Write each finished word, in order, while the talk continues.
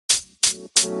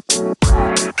Hey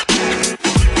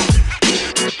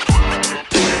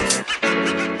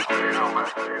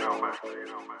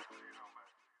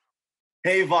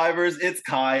Vibers, it's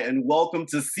Kai, and welcome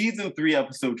to Season 3,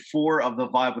 Episode 4 of the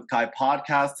Vibe with Kai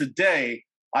podcast. Today,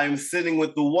 I am sitting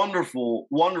with the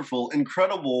wonderful,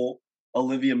 incredible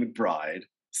Olivia McBride.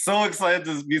 So excited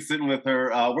to be sitting with her.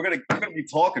 We're gonna be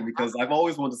talking because I've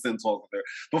always wanted to sit and talk with her.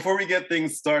 Before we get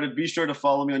things started, be sure to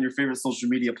follow me on your favorite social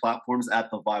media platforms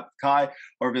at The Vibe with Kai,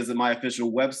 or visit my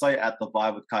official website at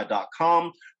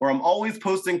thevibewithkai.com, where I'm always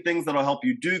posting things that'll help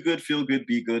you do good, feel good,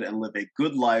 be good, and live a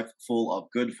good life full of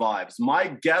good vibes. My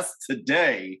guest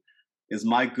today is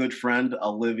my good friend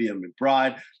Olivia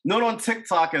McBride, known on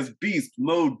TikTok as Beast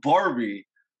Mode Barbie.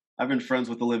 I've been friends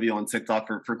with Olivia on TikTok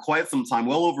for quite some time,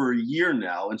 well over a year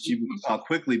now, and she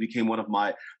quickly became one of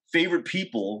my favorite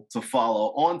people to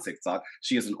follow on TikTok.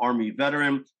 She is an Army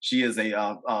veteran. She is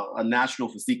a national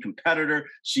physique competitor.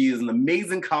 She is an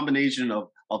amazing combination of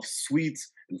sweet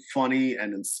and funny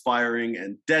and inspiring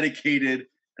and dedicated,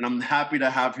 and I'm happy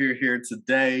to have her here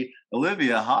today.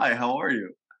 Olivia, hi, how are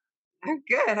you? I'm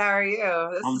good. How are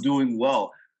you? I'm doing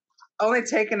well. Only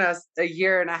taken us a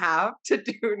year and a half to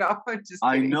do. No, I'm just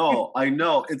kidding. I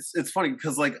know. It's funny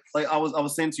because like I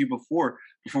was saying to you before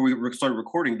we started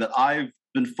recording that I've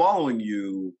been following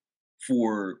you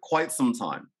for quite some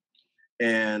time,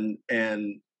 and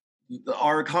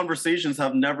our conversations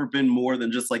have never been more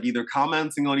than just like either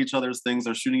commenting on each other's things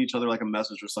or shooting each other like a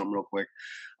message or something real quick.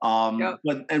 Yep.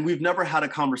 But we've never had a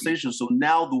conversation, so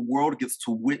now the world gets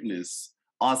to witness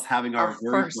us having our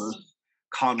very first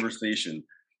conversation.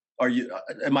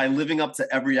 Am I living up to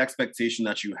every expectation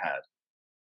that you had?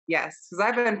 Yes, because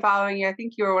I've been following you. I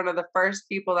think you were one of the first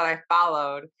people that I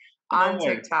followed on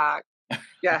TikTok.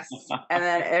 Yes. And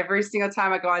then every single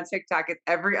time I go on TikTok,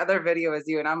 every other video is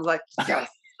you. And I'm like, yes.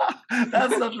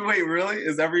 That's such a wait, really?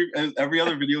 Is every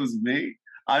other video is me?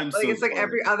 It's sorry. like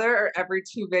every other or every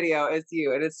two video is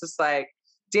you. And it's just like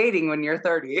dating when you're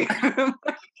 30.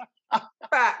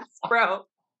 Facts, bro.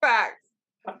 Facts.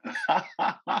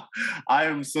 I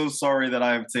am so sorry that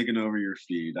I have taken over your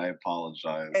feed. I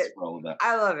apologize for all of that.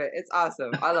 I love it. It's awesome.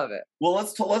 I love it. Well,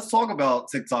 let's talk about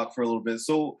TikTok for a little bit.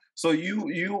 So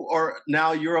you are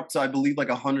now you're up to I believe like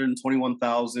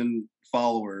 121,000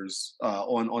 followers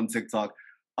on TikTok.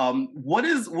 What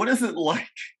is it like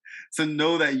to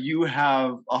know that you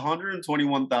have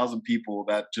 121,000 people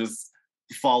that just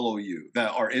follow you, that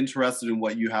are interested in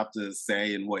what you have to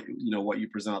say and what you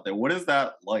present out there? What is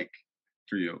that like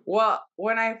for you? Well,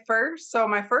 my first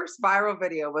viral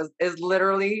video is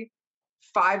literally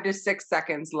 5 to 6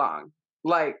 seconds long.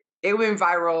 Like it went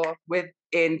viral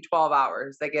within 12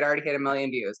 hours. Like it already hit 1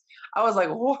 million views. I was like,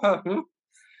 whoa.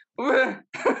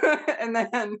 And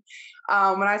then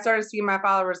when I started seeing my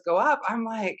followers go up, I'm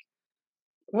like,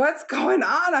 what's going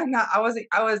on? I was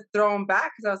thrown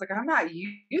back because I was like, I'm not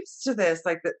used to this.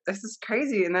 Like this is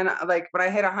crazy. And then like when I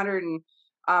hit 100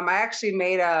 I actually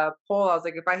made a poll. I was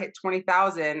like, if I hit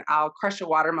 20,000, I'll crush a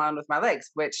watermelon with my legs,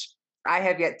 which I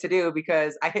have yet to do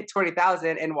because I hit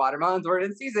 20,000 and watermelons weren't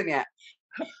in season yet.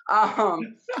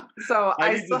 So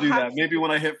I need to do that. Maybe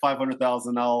when I hit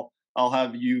 500,000, I'll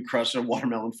have you crush a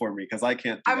watermelon for me because I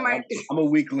can't do that. I'm a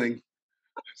weakling.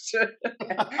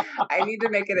 I need to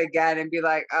make it again and be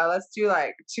like, let's do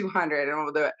like 200 and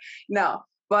we'll do it. No,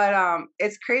 but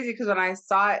it's crazy because when I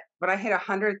hit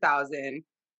 100,000,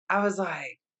 I was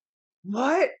like,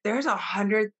 what? There's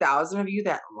 100,000 of you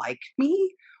that like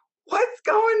me? What's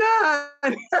going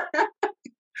on?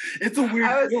 It's a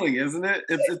weird feeling, isn't it?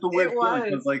 It's a weird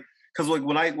feeling because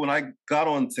when I got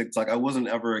on TikTok, I wasn't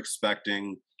ever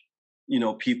expecting,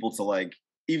 people to like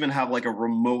even have like a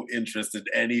remote interest in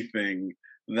anything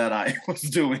that I was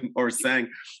doing or saying.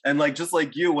 And like just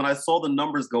like you, when I saw the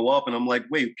numbers go up, and I'm like,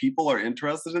 wait, people are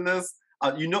interested in this.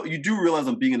 You do realize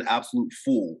I'm being an absolute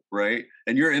fool, right?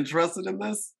 And you're interested in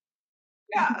this?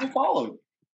 Yeah. People followed.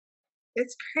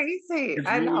 It's crazy.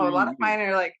 I know. A lot of mine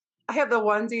are like, I have the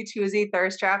onesie, twosie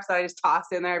thirst traps that I just toss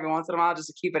in there every once in a while just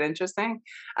to keep it interesting.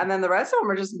 And then the rest of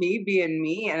them are just me being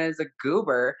me and as a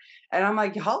goober. And I'm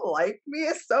like, y'all like me?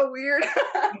 It's so weird.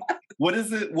 What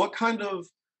is it? What kind of,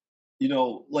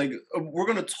 like we're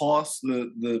going to toss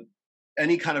the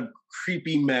any kind of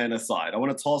creepy men aside. I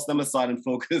want to toss them aside and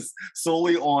focus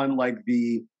solely on like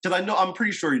because I'm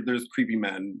pretty sure there's creepy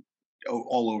men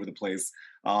all over the place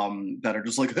that are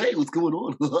just like, hey, what's going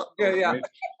on? Yeah. Right?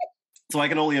 So I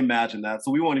can only imagine that.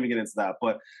 So we won't even get into that.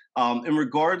 But in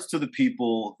regards to the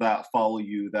people that follow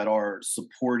you, that are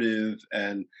supportive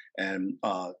and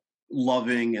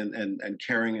loving and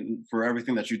caring for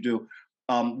everything that you do,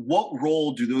 what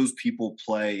role do those people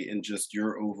play in just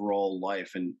your overall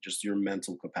life and just your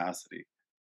mental capacity?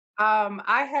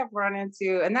 I have run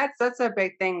into, and that's a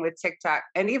big thing with TikTok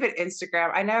and even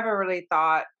Instagram. I never really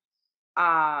thought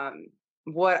um,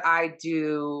 what I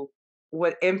do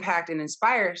would impact and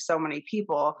inspire so many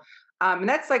people. And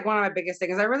that's like one of my biggest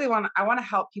things. I want to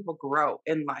help people grow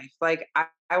in life. Like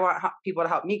I want people to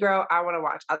help me grow. I want to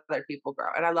watch other people grow.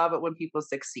 And I love it when people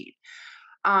succeed.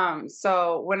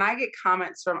 So when I get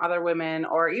comments from other women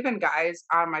or even guys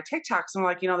on my TikToks, I'm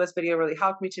like, this video really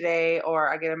helped me today.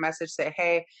 Or I get a message say,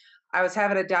 hey, I was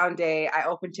having a down day. I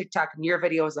opened TikTok and your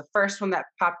video was the first one that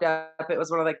popped up. It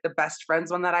was one of like the best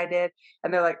friends one that I did.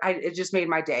 And they're like, it just made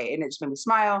my day and it just made me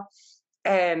smile.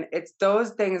 And it's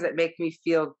those things that make me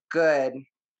feel good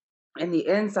in the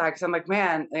inside. Cause I'm like,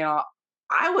 man,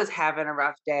 I was having a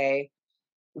rough day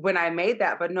when I made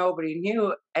that, but nobody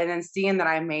knew. And then seeing that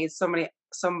I made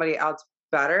somebody else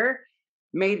better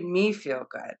made me feel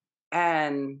good.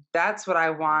 And that's what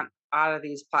I want out of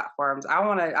these platforms. I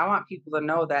want people to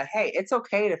know that, hey, it's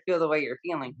okay to feel the way you're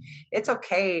feeling. It's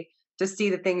okay to see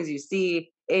the things you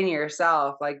see in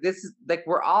yourself. Like this is like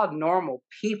we're all normal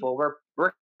people. We're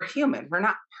human. We're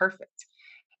not perfect.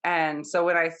 And so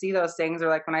when I see those things, or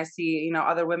like when I see,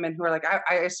 other women who are like,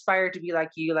 I aspire to be like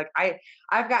you, like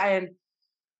I've gotten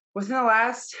within the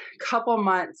last couple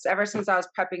months, ever since I was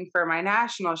prepping for my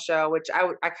national show, which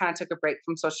I kind of took a break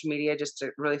from social media just to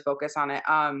really focus on it.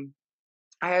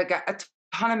 I got a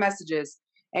ton of messages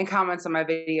and comments on my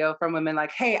video from women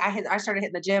like, hey, I started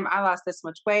hitting the gym. I lost this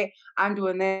much weight. I'm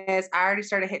doing this. I already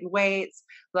started hitting weights.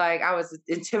 Like I was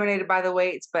intimidated by the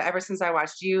weights, but ever since I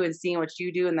watched you and seeing what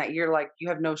you do and that you're like, you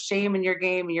have no shame in your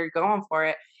game and you're going for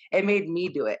it, it made me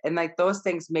do it. And like those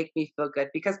things make me feel good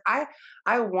because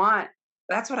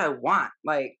that's what I want.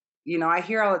 Like, I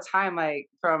hear all the time, like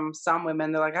from some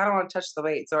women, they're like, I don't want to touch the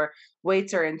weights or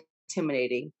weights are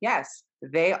intimidating. Yes,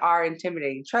 they are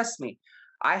intimidating. Trust me.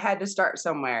 I had to start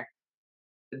somewhere.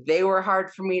 They were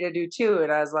hard for me to do too.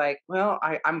 And I was like, well,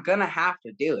 I'm going to have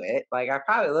to do it. Like, I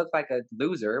probably look like a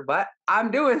loser, but I'm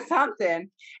doing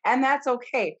something. And that's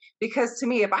okay. Because to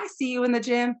me, if I see you in the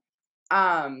gym,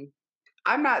 um,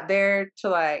 I'm not there to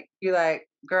like be like,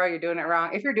 girl, you're doing it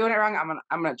wrong. If you're doing it wrong,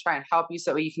 I'm gonna try and help you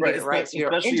so you can Right, get it right. So you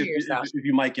don't especially injure yourself. if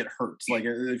you might get hurt, like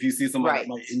if you see somebody that Right.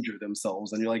 might injure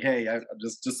themselves, and you're like, "Hey,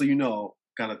 just so you know,"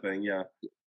 kind of thing. Yeah,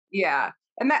 Yeah.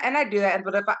 And I do that.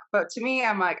 But to me,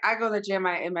 I'm like, I go to the gym,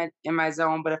 I in my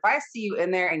zone. But if I see you in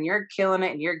there and you're killing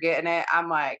it and you're getting it, I'm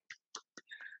like,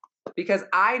 because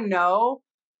I know,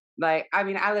 like, I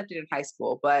mean, I lifted in high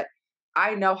school, but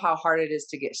I know how hard it is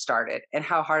to get started and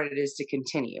how hard it is to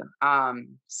continue.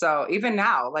 So even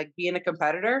now, like being a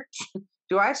competitor,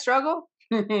 do I struggle?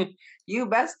 You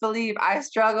best believe I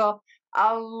struggle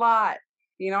a lot.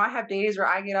 I have days where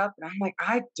I get up and I'm like,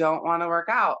 I don't want to work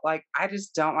out. Like, I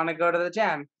just don't want to go to the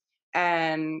gym.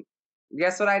 And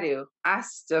guess what I do? I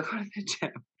still go to the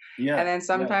gym. yeah, And then yeah.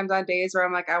 sometimes on days where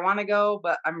I'm like, I want to go,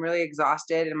 but I'm really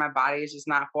exhausted and my body is just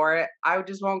not for it, I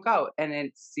just won't go. And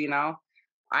it's,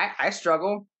 I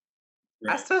struggle.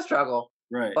 I Right, still struggle,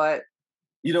 right. but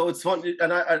It's fun,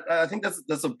 and I think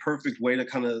that's a perfect way to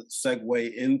kind of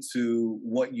segue into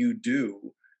what you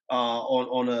do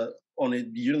on a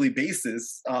yearly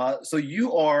basis. So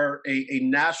you are a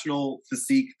national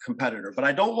physique competitor, but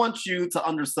I don't want you to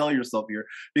undersell yourself here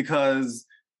because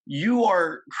you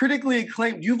are critically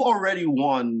acclaimed. You've already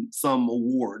won some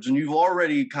awards, and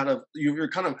you're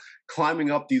kind of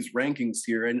climbing up these rankings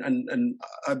here. And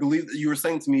I believe that you were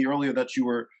saying to me earlier that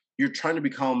you're trying to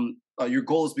become your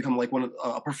goal is to become like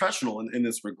a professional in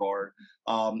this regard,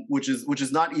 which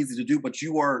is not easy to do, but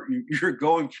you're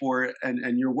going for it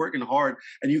and you're working hard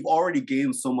and you've already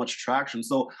gained so much traction.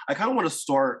 So I kind of want to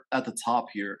start at the top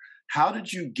here. How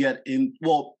did you get in?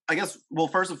 Well, I guess,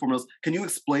 first and foremost, can you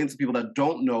explain to people that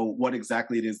don't know what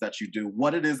exactly it is that you do,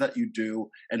 what it is that you do,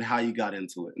 and how you got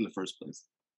into it in the first place?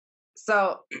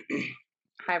 so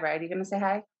hi, Brad. You gonna say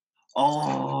hi?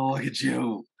 Oh, look at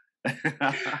you.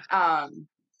 Um,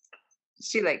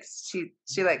 she likes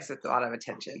a lot of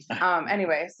attention.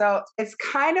 Anyway, so it's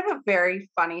kind of a very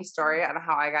funny story on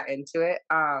how I got into it.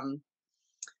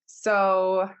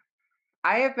 So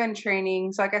I have been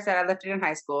training. So like I said, I lifted in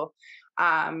high school.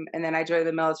 And then I joined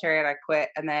the military and I quit.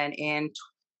 And then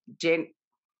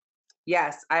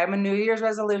yes, I am a New Year's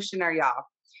resolutioner, y'all.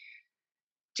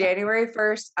 January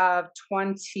 1st of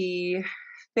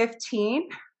 2015,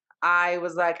 I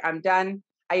was like, I'm done.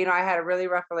 I had a really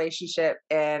rough relationship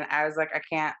and I was like, I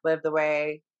can't live the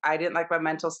way I didn't like my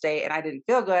mental state and I didn't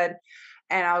feel good.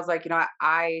 And I was like,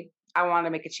 I want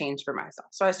to make a change for myself.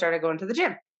 So I started going to the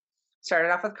gym.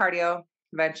 Started off with cardio,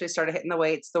 eventually started hitting the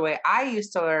weights the way I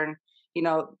used to learn,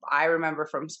 I remember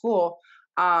from school.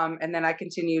 And then I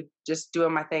continued just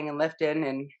doing my thing and lifting.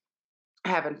 And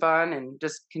having fun and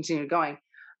just continued going.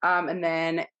 And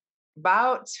then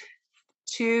about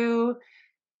two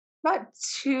about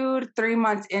 2 to 3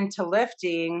 months into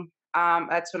lifting,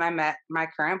 that's when I met my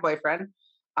current boyfriend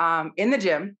in the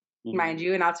gym, mind Mhm.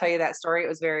 you. And I'll tell you that story. It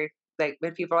was very like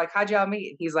when people are like, "How'd y'all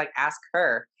meet?" He's like, "Ask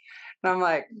her." And I'm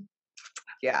like,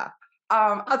 "Yeah."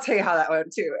 I'll tell you how that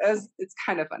went too. It's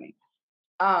kind of funny.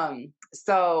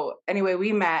 So anyway,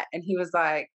 we met and he was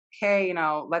like, "Hey,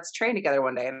 let's train together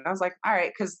one day." And I was like, "All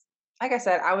right," because like I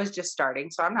said, I was just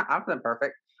starting, so I'm not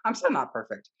perfect. I'm still not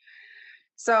perfect.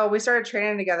 So we started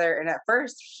training together, and at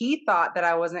first he thought that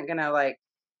I wasn't gonna like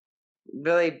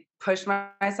really push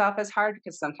myself as hard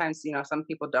because sometimes some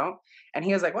people don't. And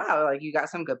he was like, "Wow, like you got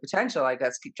some good potential. Like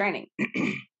let's keep training."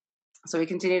 So we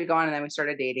continued to go on, and then we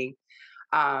started dating.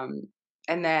 Um,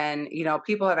 and then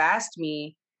people have asked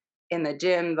me in the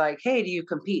gym like, "Hey, do you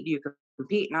compete? Do you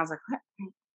compete?" And I was like, "What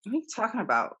are you talking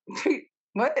about?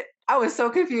 What?" I was so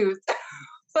confused.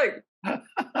 It's like, "What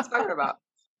are you talking about?"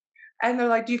 And they're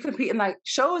like, "Do you compete in like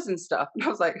shows and stuff?" And I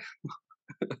was like,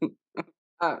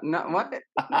 "No, what?"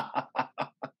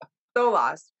 So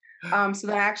lost. So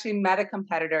then I actually met a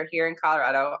competitor here in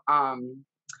Colorado.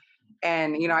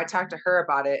 And I talked to her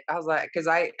about it. I was like, because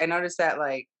I noticed that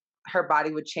like her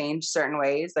body would change certain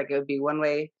ways. Like it would be one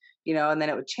way, and then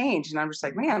it would change. And I'm just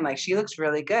like, man, like she looks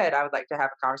really good. I would like to have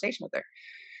a conversation with her.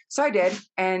 So I did,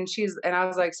 and I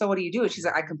was like, "So what do you do?" And she's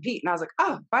like, "I compete." And I was like,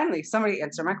 "Oh, finally, somebody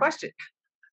answered my question."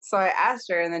 So I asked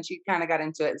her, and then she kind of got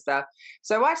into it and stuff.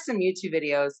 So I watched some YouTube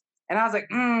videos, and I was like,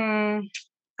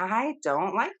 I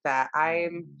don't like that.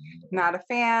 I'm not a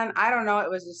fan. I don't know. It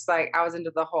was just like I was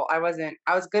into the whole. I was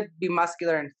good to be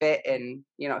muscular and fit and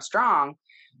strong,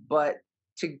 but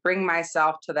to bring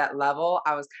myself to that level,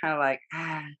 I was kind of like,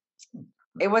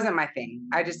 it wasn't my thing.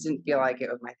 I just didn't feel like it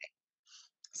was my thing.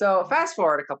 So fast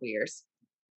forward a couple years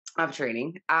of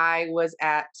training, I was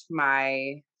at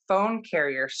my phone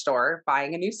carrier store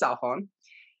buying a new cell phone,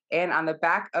 and on the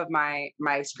back of my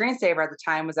screensaver at the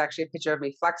time was actually a picture of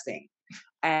me flexing,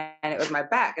 and it was my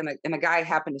back, and the guy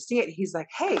happened to see it. He's like,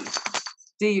 "Hey,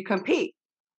 do you compete?"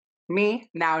 Me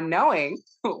now knowing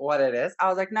what it is, I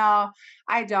was like, "No,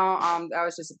 I don't. That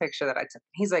was just a picture that I took."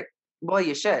 He's like, "Well,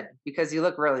 you should because you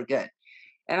look really good."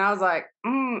 And I was like,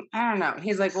 I don't know.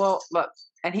 He's like, "Well, look,"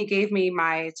 and he gave me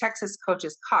my Texas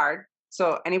coach's card.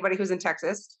 So anybody who's in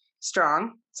Texas,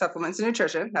 strong supplements and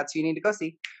nutrition, that's who you need to go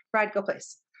see. Bride, go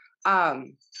place.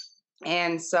 Um,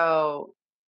 and so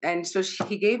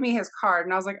he gave me his card,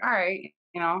 and I was like, "All right,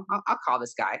 I'll call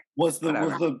this guy,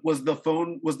 whatever." Was the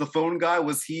phone guy,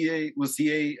 was he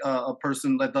a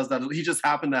person that does that? He just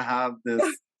happened to have this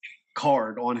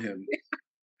card on him.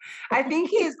 I think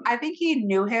he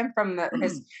knew him from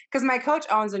his because my coach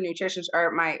owns a nutrition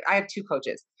or my I have two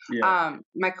coaches. Yeah.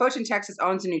 My coach in Texas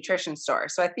owns a nutrition store,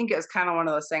 so I think it was kind of one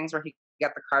of those things where he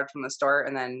got the card from the store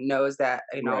and then knows that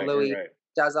Right, right, Louis right.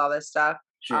 does all this stuff.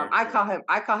 Sure, I sure.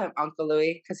 call him Uncle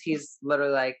Louis because he's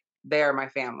literally like they are my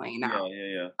family Yeah, now.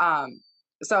 yeah, yeah. Um,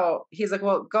 so he's like,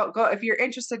 "Well, go if you're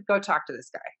interested, go talk to this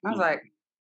guy." And I was like,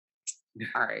 Mhm.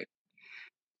 "All right."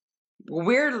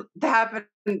 Weird that happened.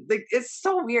 Like it's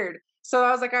so weird. So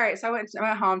I was like, all right. So I went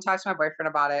home, talked to my boyfriend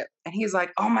about it, and he's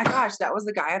like, "Oh my gosh, that was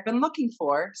the guy I've been looking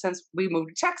for since we moved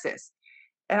to Texas."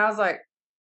 And I was like,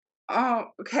 "Oh,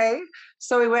 okay."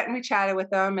 So we went and we chatted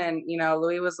with him, and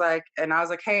Louis was like, and I was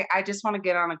like, "Hey, I just want to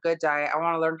get on a good diet. I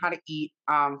want to learn how to eat."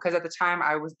 Because at the time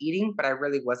I was eating, but I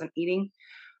really wasn't eating.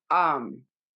 Um,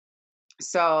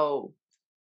 so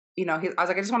I was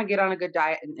like, "I just want to get on a good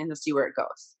diet and to see where it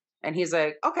goes." And he's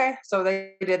like, "Okay." So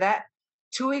they did that.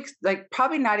 2 weeks, like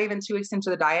probably not even 2 weeks into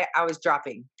the diet, I was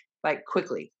dropping like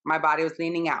quickly. My body was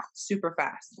leaning out super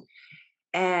fast.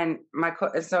 And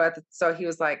so he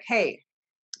was like, "Hey,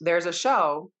 there's a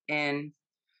show in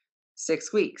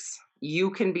 6 weeks. You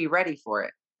can be ready for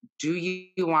it. Do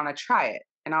you want to try it?"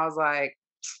 And I was like,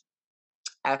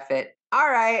 "F it. All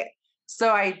right." So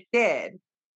I did.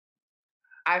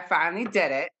 I finally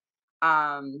did it.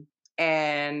 Um,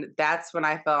 and that's when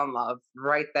I fell in love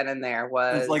right then and there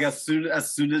It's like was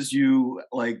as soon as you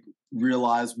like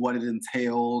realize what it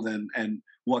entailed and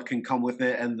what can come with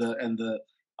it and the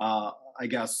uh I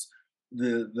guess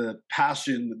the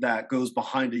passion that goes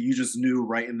behind it, you just knew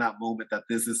right in that moment that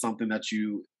this is something that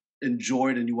you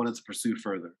enjoyed and you wanted to pursue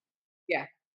further. yeah.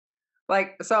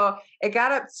 Like so it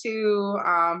got up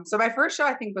to so my first show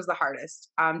I think was the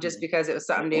hardest. Just Yeah. because it was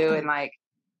something new and like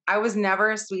I was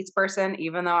never a sweets person,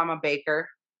 even though I'm a baker.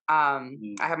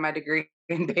 Mm. I have my degree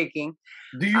in baking.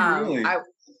 Do you really?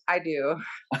 I do.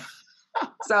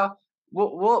 So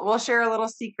we'll share a little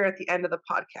secret at the end of the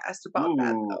podcast about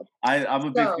that Ooh, though. I'm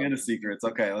a big So fan of secrets.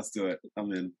 Okay, let's do it.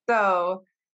 I'm in. so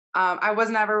I was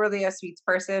never really a sweets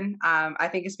person. I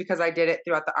think it's because I did it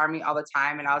throughout the army all the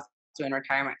time, and I was doing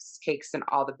retirement cakes and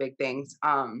all the big things.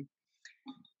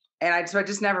 And I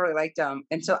just never really liked them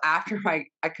until after I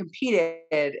competed,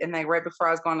 and like right before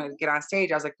I was going to get on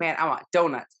stage, I was like, man, I want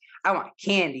donuts, I want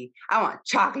candy, I want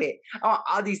chocolate, I want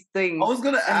all these things. I was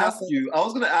gonna ask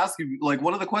you, like,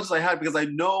 one of the questions I had, because I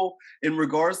know in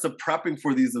regards to prepping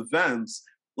for these events,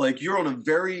 like, you're on a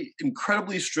very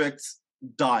incredibly strict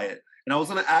diet. And I was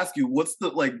gonna ask you, what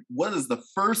is the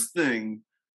first thing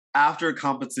after a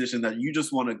competition that you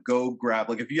just want to go grab?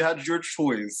 Like, if you had your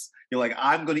choice, you're like,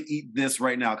 I'm going to eat this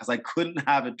right now because I couldn't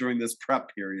have it during this prep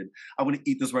period. I want to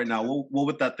eat this right now. What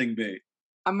would that thing be?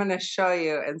 I'm gonna show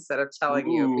you instead of telling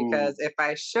you, Ooh. because if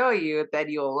I show you, then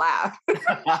you'll laugh.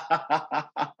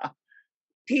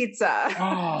 Pizza.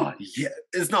 Oh, yeah.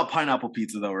 It's not pineapple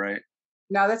pizza though, right?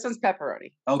 No, this one's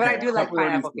pepperoni. But Okay, I do like pepperoni's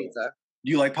pineapple good. pizza.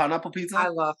 Do you like pineapple pizza? I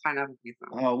love pineapple pizza.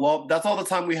 Well, that's all the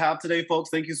time we have today, folks.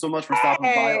 Thank you so much for stopping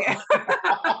Hey! by.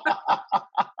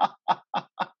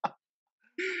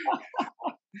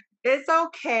 It's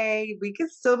okay. We can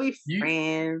still be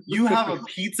friends. You have a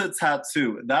pizza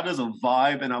tattoo. That is a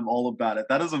vibe, and I'm all about it.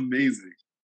 That is amazing.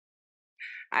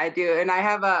 I do. And I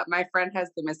have my friend has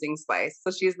the missing slice.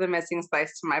 So she's the missing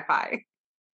slice to my pie.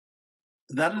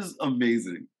 That is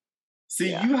amazing. See,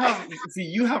 Yeah.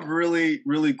 you have really,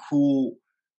 really cool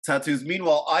tattoos.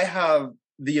 Meanwhile, I have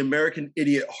the American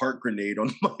Idiot heart grenade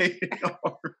on my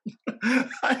arm.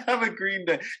 I have a Green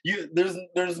Day.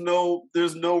 There's no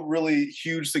really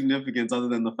huge significance other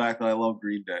than the fact that I love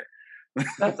Green Day.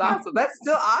 That's awesome. That's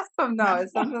still awesome though.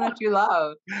 It's something that you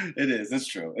love. It is. It's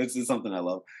true. It's something I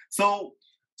love. So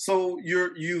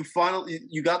you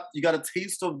got a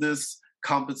taste of this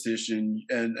competition,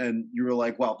 and you were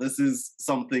like, wow, this is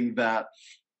something that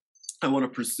I want to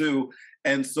pursue.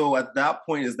 And so at that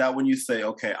point, is that when you say,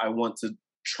 okay, I want to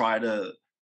try to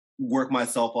work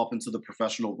myself up into the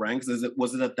professional ranks?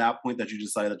 Was it at that point that you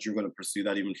decided that you're going to pursue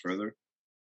that even further?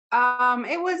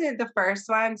 It wasn't the first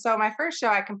one. So my first show,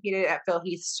 I competed at Phil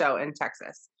Heath's show in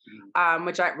Texas,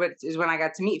 which is when I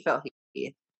got to meet Phil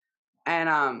Heath,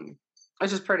 and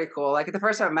which is pretty cool. Like the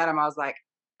first time I met him, I was like,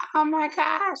 oh my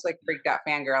gosh, like freaked out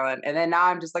fangirling, and then now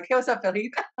I'm just like, hey, what's up, Phil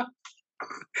Heath?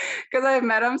 Because I've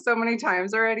met him so many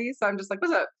times already, so I'm just like,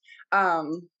 what's up?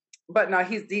 But no,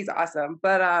 he's awesome.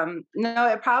 But no,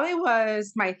 it probably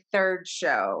was my third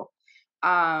show,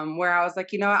 where I was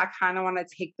like, you know what, I kind of want to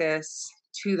take this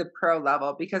to the pro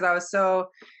level, because I'm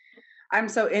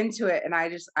so into it, and I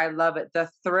love it. The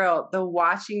thrill, the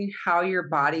watching how your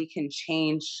body can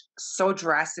change so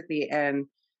drastically, and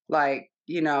like,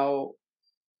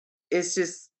 it's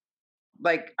just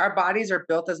like our bodies are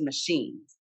built as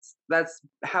machines. That's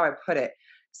how I put it.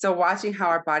 So watching how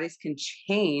our bodies can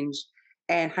change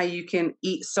and how you can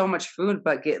eat so much food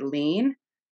but get lean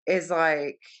is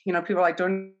like, people are like,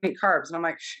 don't eat carbs. And I'm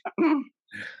like,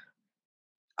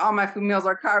 all my food meals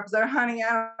are carbs. They're honey.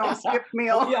 I don't skip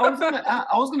meal. Well, yeah, I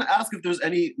was gonna ask if there's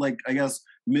any, like, I guess,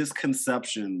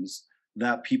 misconceptions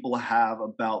that people have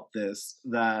about this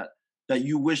that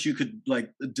you wish you could,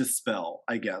 like, dispel,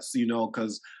 I guess,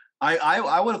 because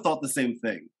I would have thought the same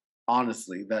thing,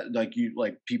 honestly, that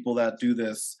like people that do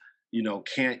this,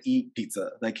 can't eat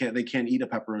pizza. They can't eat a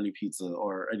pepperoni pizza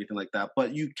or anything like that.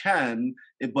 But you can,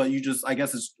 but you just, I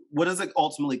guess, what does it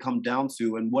ultimately come down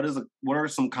to, and what are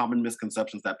some common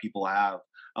misconceptions that people have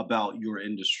about your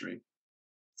industry?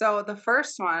 So the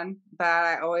first one that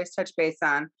I always touch base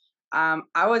on,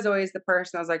 I was always the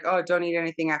person, I was like, oh, don't eat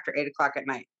anything after 8 o'clock at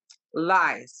night.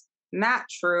 Lies. Not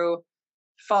true.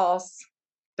 False.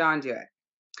 Don't do it.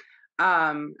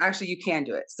 Actually, you can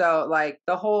do it. So like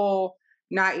the whole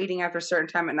not eating after a certain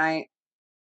time at night.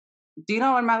 Do you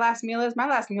know when my last meal is? My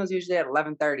last meal is usually at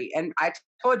 11:30, and I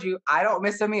told you I don't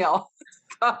miss a meal.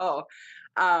 So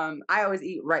I always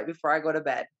eat right before I go to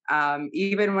bed.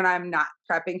 Even when I'm not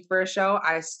prepping for a show,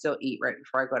 I still eat right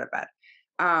before I go to bed.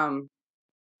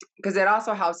 Because it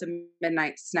also helps in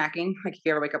midnight snacking. Like if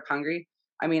you ever wake up hungry.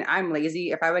 I mean, I'm lazy.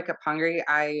 If I wake up hungry,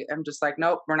 I am just like,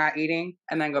 nope, we're not eating,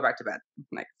 and then go back to bed.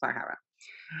 Like it's not happening.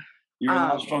 You're a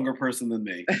lot stronger person than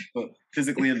me, but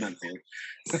physically and mentally.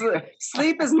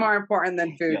 Sleep is more important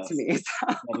than food Yes, to me. So.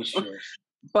 that is true.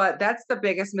 But that's the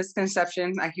biggest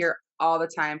misconception I hear all the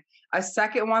time. A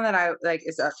second one that I like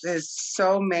is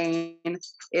so main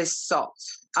is salt.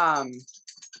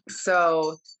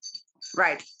 So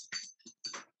right,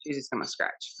 she's just gonna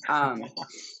scratch.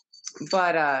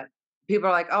 But people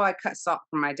are like, oh, I cut salt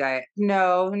from my diet.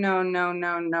 No. Do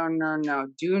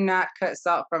not cut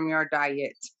salt from your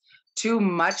diet. Too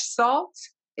much salt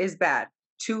is bad.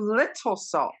 Too little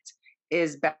salt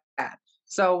is bad.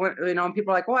 So when when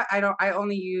people are like, "What? I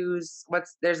only use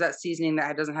there's that seasoning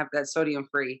that doesn't have that sodium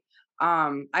free.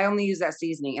 I only use that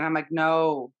seasoning." And I'm like,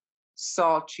 "No,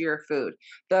 salt your food.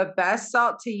 The best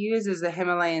salt to use is the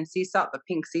Himalayan sea salt, the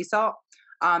pink sea salt.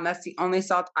 That's the only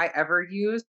salt I ever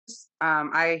use.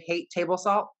 I hate table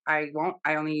salt. I won't.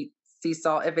 I only use sea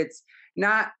salt. If it's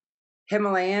not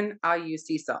Himalayan, I'll use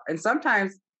sea salt. And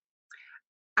sometimes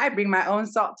I bring my own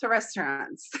salt to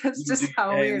restaurants. That's You do. just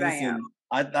how Hey, weird I am. listen,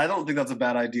 I don't think that's a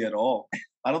bad idea at all.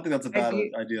 I don't think that's a I bad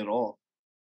do. idea at all.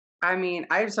 I mean,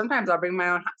 I sometimes I'll bring my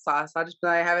own hot sauce. I'll just be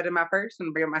like, have it in my purse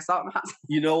and bring my salt and hot sauce.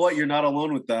 You know what? You're not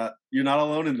alone with that. You're not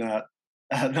alone in that.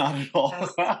 Not at all.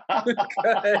 That's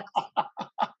good.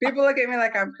 People look at me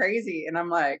like I'm crazy, and I'm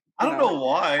like, I don't know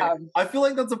why. um, I feel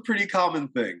like that's a pretty common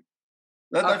thing.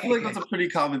 I feel okay, like good. that's a pretty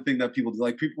common thing that people do.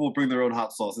 Like people will bring their own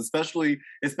hot sauce, especially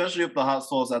if the hot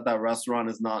sauce at that restaurant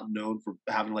is not known for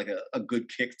having like a good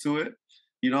kick to it.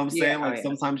 You know what I'm Yeah, saying? oh Like yeah.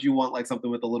 sometimes you want like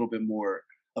something with a little bit more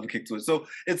of a kick to it. So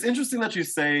it's interesting that you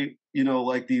say,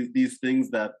 like these things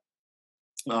that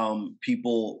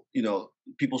people,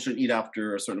 people should eat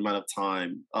after a certain amount of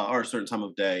time or a certain time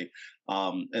of day,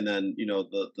 and then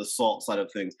the salt side of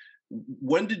things.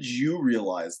 When did you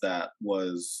realize that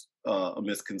was a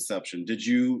misconception? Did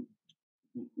you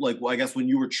like? Well, I guess when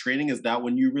you were training, is that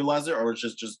when you realized it, or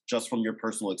it's just from your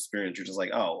personal experience? You're just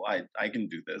like, oh, I can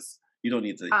do this. You don't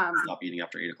need to Um, stop eating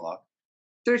after 8 o'clock.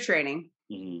 through training.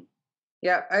 Hmm.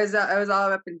 Yep, I was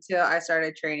all up until I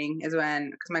started training is when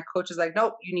because my coach was like,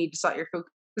 nope, you need to salt your food.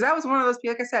 Because I was one of those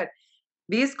people. Like I said,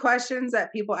 these questions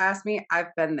that people ask me,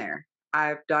 I've been there.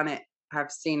 I've done it.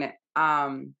 I've seen it.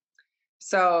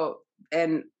 So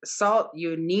and salt,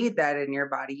 you need that in your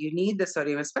body. You need the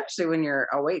sodium, especially when you're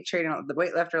a weight trainer, the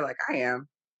weightlifter like I am.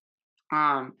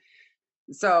 Um,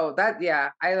 so that yeah,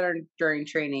 I learned during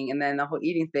training, and then the whole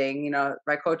eating thing.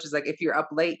 My coach is like, if you're up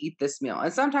late, eat this meal.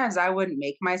 And sometimes I wouldn't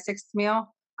make my sixth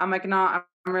meal. I'm like, no, I'm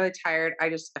really tired. I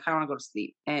kind of want to go to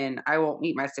sleep, and I won't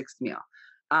eat my sixth meal.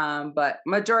 But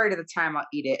majority of the time I'll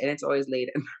eat it, and it's always late.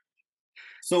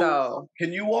 So So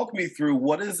can you walk me through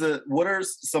what is it? What are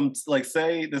some like?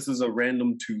 Say this is a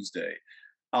random Tuesday.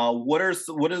 What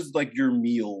is like your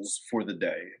meals for the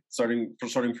day,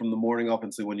 starting from the morning up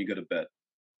until when you go to bed?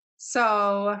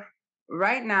 So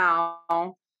right now,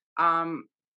 um,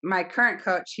 my current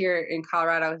coach here in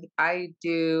Colorado, I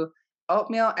do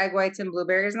oatmeal, egg whites, and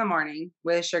blueberries in the morning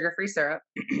with sugar-free syrup.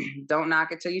 Don't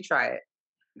knock it till you try it.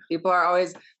 People are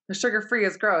always the sugar-free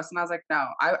is gross, and I was like, no,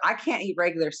 I can't eat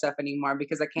regular stuff anymore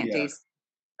because I can't Yeah, taste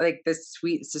like this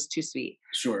sweet. It's just too sweet.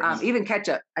 sure. Even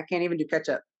ketchup, I can't even do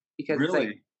ketchup because it's like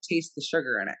Really? taste the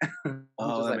sugar in it. I'm Oh,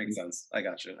 just that like, makes sense. I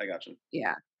got you. I got you.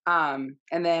 yeah.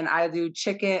 And then I do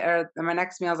chicken, or my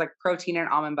next meal is like protein and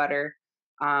almond butter.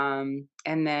 And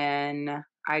then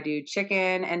I do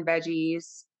chicken and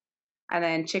veggies, and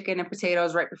then chicken and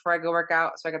potatoes right before I go work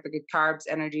out. So I got the good carbs,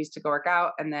 energies to go work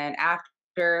out. And then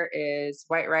after is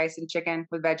white rice and chicken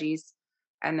with veggies.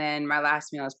 And then my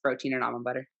last meal is protein and almond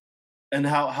butter. And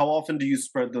how often do you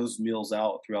spread those meals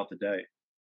out throughout the day?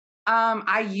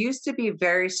 I used to be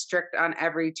very strict on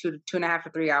every 2.5 to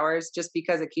 3 hours just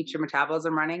because it keeps your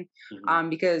metabolism running. Hmm.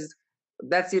 Because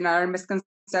that's another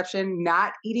misconception.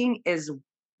 Not eating is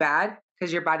bad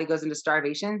because your body goes into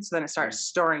starvation. So then it starts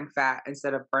storing fat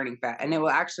instead of burning fat. And it will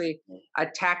actually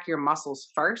attack your muscles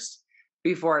first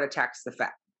before it attacks the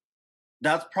fat.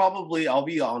 That's probably, I'll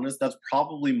be honest, that's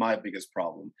probably my biggest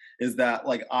problem is that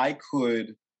like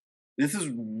this is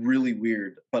really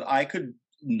weird, but I could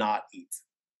not eat.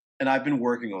 And I've been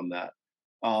working on that.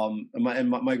 And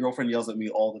my girlfriend yells at me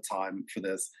all the time for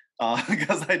this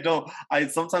because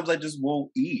sometimes I just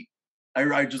won't eat.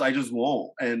 I just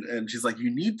won't. And she's like, you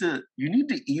need to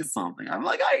eat something. I'm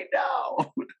like, I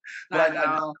know, but I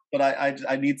know.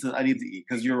 I need to eat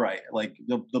because you're right. Like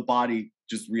the body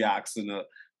just reacts in a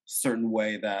certain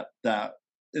way that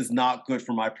is not good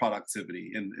for my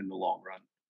productivity in the long run.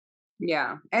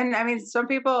 Yeah. And I mean, some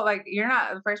people like you're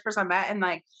not the first person I met, and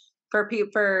like for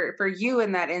people for you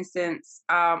in that instance,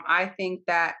 I think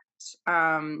that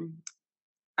um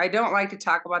I don't like to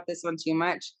talk about this one too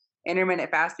much.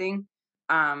 Intermittent fasting.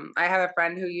 I have a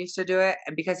friend who used to do it,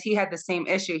 and because he had the same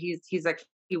issue. He's like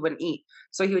he wouldn't eat.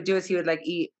 So he would do is he would like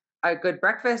eat a good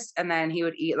breakfast, and then he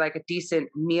would eat like a decent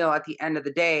meal at the end of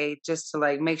the day just to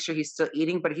like make sure he's still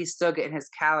eating, but he's still getting his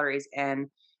calories and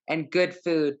good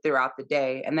food throughout the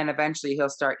day. And then eventually he'll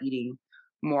start eating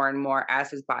more and more as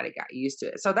his body got used to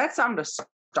it. So that's something to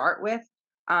start with.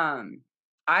 Um,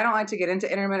 I don't like to get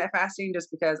into intermittent fasting just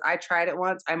because I tried it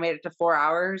once. I made it to 4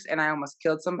 hours and I almost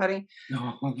killed somebody.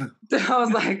 No. So I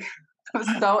was like, I was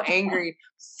so angry,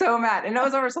 so mad. And it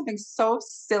was over something so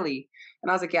silly. And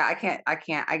I was like, yeah, I can't.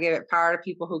 I give it power to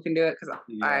people who can do it because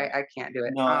Yeah. I can't do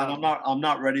it. No, and I'm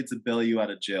not ready to bail you out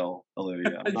of jail,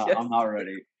 Olivia. Yes, I'm not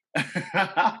ready.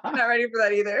 I'm not ready for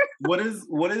that either.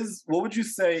 What would you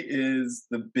say is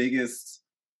the biggest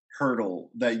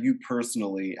hurdle that you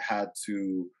personally had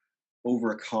to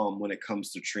overcome when it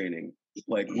comes to training?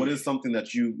 Like, what is something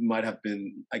that you might have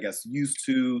been, I guess, used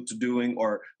to doing,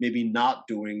 or maybe not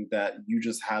doing that you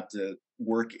just had to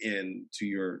work in to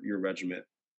your regiment?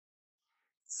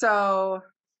 So,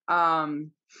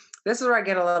 um, this is where I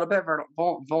get a little bit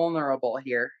vulnerable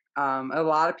here. A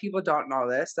lot of people don't know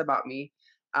this about me,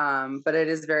 but it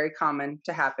is very common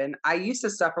to happen. I used to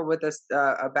suffer with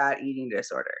a bad eating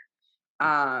disorder.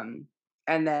 Um,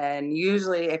 and then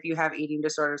usually, if you have eating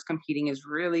disorders, competing is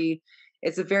really,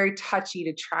 it's a very touchy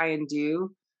to try and do,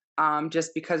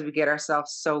 just because we get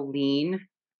ourselves so lean.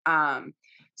 Um,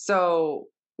 so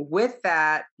with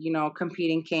that,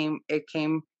 competing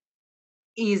came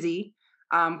easy,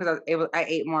 because I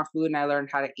ate more food and I learned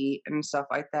how to eat and stuff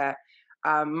like that.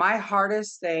 My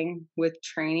hardest thing with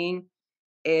training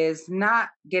is not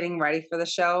getting ready for the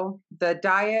show. The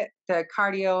diet, the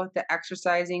cardio, the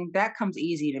exercising, that comes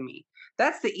easy to me.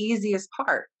 That's the easiest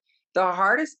part. The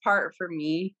hardest part for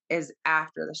me is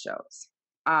after the shows.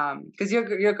 Because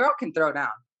your girl can throw down.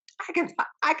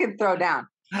 I can throw down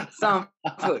some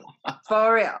food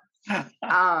for real.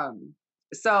 Um,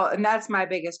 and that's my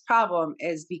biggest problem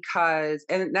is because,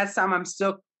 and that's something I'm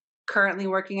still currently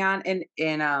working on. In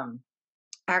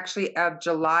actually of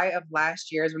July of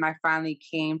last year is when I finally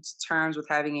came to terms with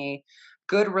having a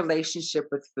good relationship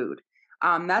with food.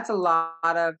 That's a lot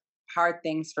of hard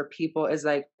things for people. Is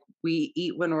like we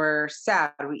eat when we're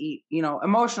sad, we eat,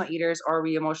 emotional eaters, or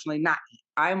we emotionally not eat.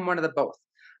 I'm one of the both.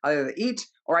 I either eat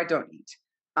or I don't eat.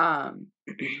 Um,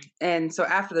 and so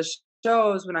after the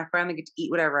shows, when I finally get to eat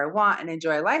whatever I want and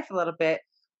enjoy life a little bit,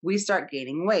 we start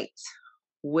gaining weight,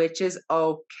 which is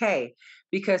okay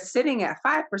because sitting at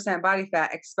 5% body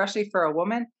fat, especially for a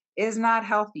woman, is not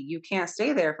healthy. You can't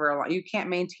stay there for a long, you can't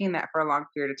maintain that for a long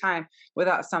period of time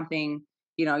without something,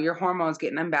 your hormones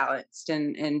getting imbalanced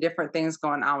and different things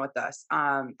going on with us.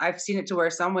 I've seen it to where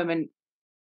some women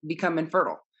become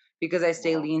infertile because they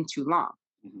stay Wow. lean too long.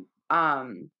 Mhm.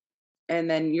 Um, and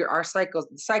then our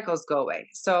cycles go away.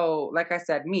 So, like I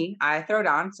said, I throw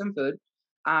down some food.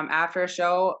 After a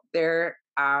show,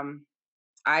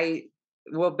 I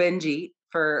will binge eat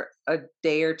for a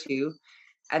day or two,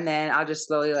 and then I'll just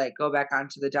slowly like go back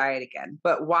onto the diet again.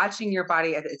 But watching your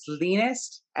body at its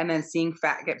leanest and then seeing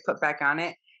fat get put back on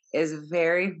it is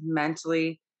very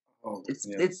mentally, Oh,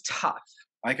 yeah. it's tough.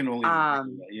 I can only imagine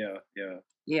Um, that. Yeah, yeah.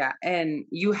 yeah, and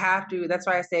you have to. That's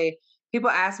why I say people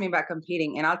ask me about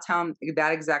competing, and I'll tell them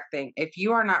that exact thing. If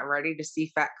you are not ready to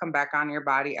see fat come back on your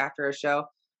body after a show,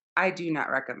 I do not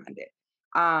recommend it.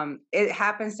 It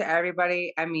happens to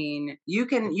everybody. I mean, you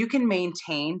can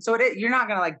maintain, so you're not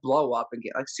gonna like blow up and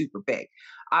get like super big,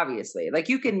 obviously. Like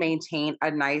you can maintain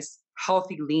a nice,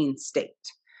 healthy, lean state,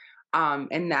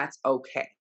 and that's okay.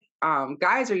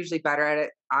 Guys are usually better at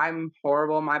it. I'm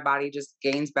horrible. My body just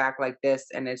gains back like this,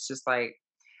 and it's just like,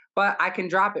 but I can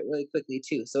drop it really quickly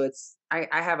too. So I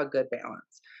have a good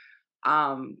balance.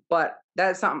 But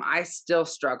that's something I still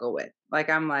struggle with. Like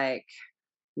I'm oh,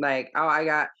 I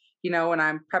got, when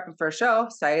I'm prepping for a show,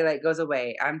 cellulite goes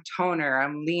away. I'm toner,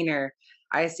 I'm leaner.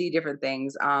 I see different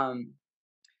things.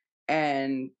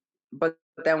 And but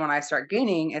then when I start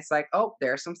gaining, it's like, oh,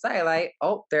 there's some cellulite.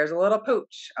 Oh, there's a little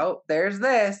pooch. Oh, there's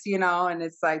this, and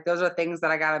it's like those are things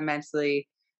that I gotta mentally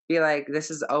be like,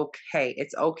 this is okay.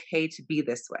 It's okay to be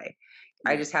this way.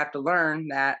 I Yeah. just have to learn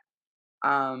that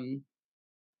um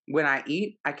when I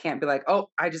eat, I can't be like, oh,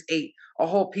 I just ate a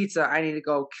whole pizza. I need to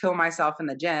go kill myself in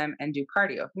the gym and do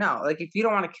cardio. No, like if you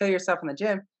don't want to kill yourself in the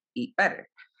gym, eat better.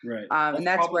 Right. And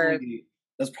that's where,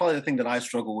 That's probably the thing that I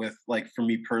struggle with, like for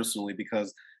me personally,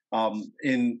 because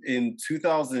in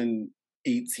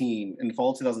 2018, in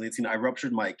fall 2018, I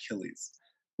ruptured my Achilles,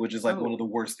 which is like one oh, of the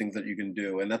worst things that you can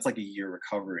do, and that's like a year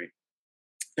recovery.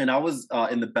 And I was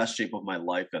in the best shape of my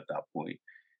life at that point.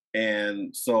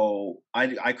 And so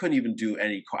I couldn't even do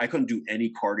I couldn't do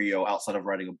any cardio outside of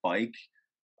riding a bike,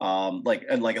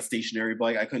 like a stationary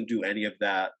bike. I couldn't do any of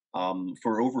that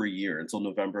for over a year until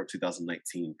November of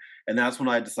 2019, and that's when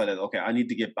I decided, okay, I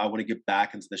want to get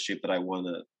back into the shape that I want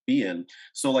to be in.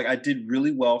 So like I did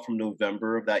really well from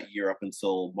November of that year up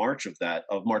until March of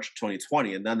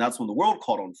 2020, and then that's when the world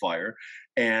caught on fire,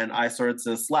 and I started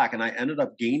to slack, and I ended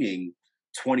up gaining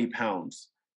 20 pounds.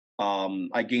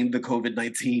 I gained the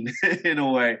COVID-19 in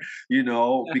a way,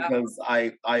 yeah, because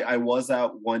I was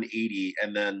at 180,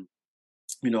 and then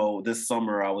this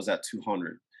summer I was at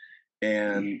 200,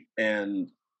 and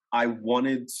I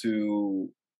wanted to.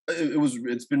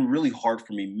 It's been really hard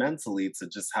for me mentally to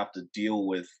just have to deal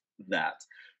with that.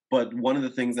 But one of the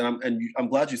things, I'm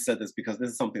glad you said this, because this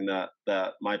is something that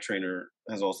my trainer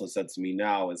has also said to me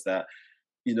now, is that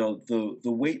the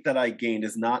weight that I gained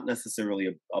is not necessarily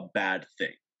a bad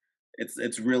thing.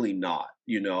 It's really not.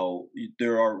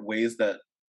 There are ways that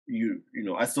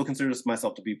I still consider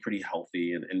myself to be pretty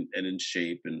healthy and in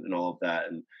shape and all of that,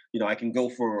 and I can go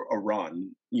for a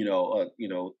run, 2-3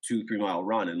 mile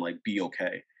run, and like be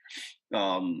okay.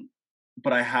 um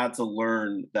but I had to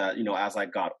learn that, as I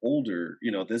got older,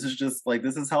 this is just like,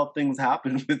 this is how things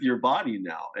happen with your body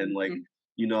now. And like, Mhm.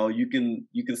 you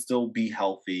can still be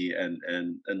healthy and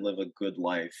live a good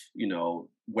life,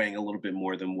 weighing a little bit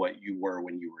more than what you were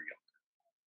when you were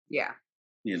Yeah.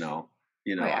 young. Oh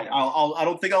yeah. I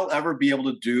don't think I'll ever be able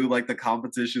to do like the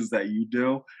competitions that you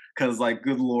do, because like,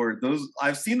 good lord, those,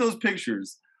 I've seen those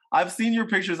pictures. I've seen your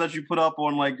pictures that you put up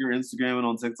on like your Instagram and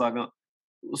on TikTok.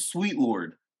 Sweet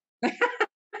lord,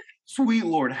 sweet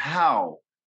lord, how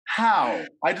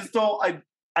I just don't,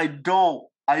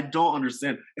 I don't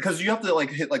understand, because you have to like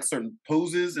hit like certain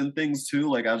poses and things too,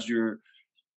 like as you're,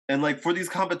 and like for these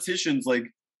competitions, like,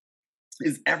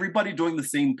 is everybody doing the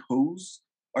same pose,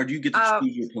 or do you get to Uh,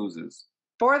 choose your poses?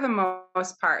 for the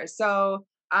most part. So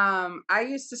I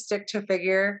used to stick to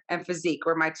figure and physique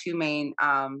were my two main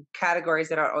categories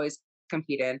that I always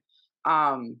compete in.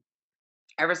 Um,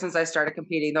 Ever since I started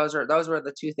competing, those were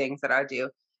the two things that I do.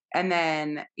 And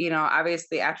then,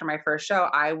 obviously after my first show,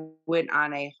 I went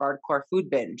on a hardcore food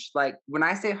binge. Like when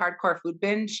I say hardcore food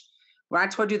binge, when I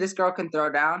told you this girl can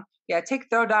throw down, yeah, take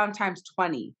throw down times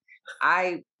 20.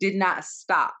 I did not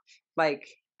stop, like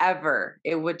ever.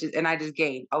 It would just, and I just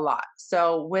gained a lot.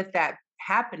 So with that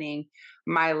happening,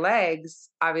 my legs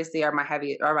obviously are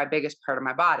my biggest part of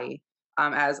my body.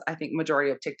 As I think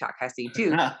majority of TikTok has seen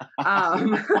too.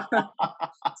 Um,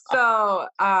 so,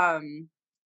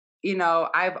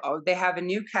 they have a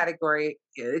new category.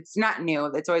 It's not new.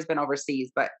 It's always been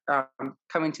overseas, but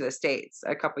coming to the States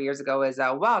a couple years ago is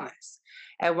wellness.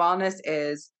 And wellness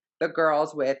is the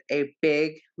girls with a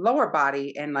big lower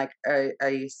body and like a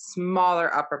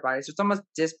smaller upper body. So it's almost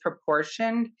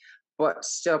disproportioned, but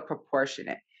still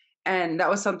proportionate. And that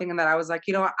was something that I was like,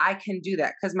 you know what, I can do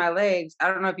that because my legs. I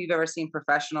don't know if you've ever seen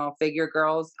professional figure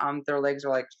girls. Their legs are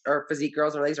like, or physique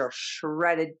girls, their legs are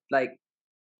shredded, like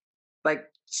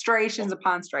striations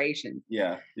upon striations.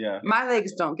 Yeah, yeah. My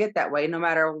legs don't get that way. No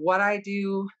matter what I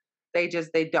do, they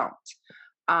don't.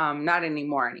 Not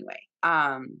anymore anyway.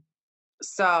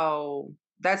 So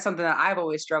that's something that I've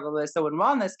always struggled with. So when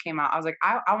wellness came out, I was like,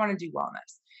 I want to do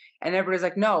wellness. And everybody's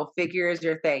like, no, figure is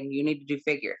your thing. You need to do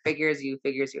figure. Figure is you,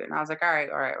 figure is you. And I was like, all right,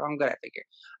 well, I'm good at figure.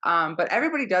 But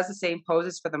everybody does the same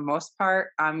poses for the most part.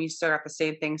 You still got the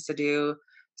same things to do,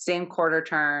 same quarter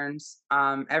turns,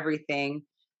 everything.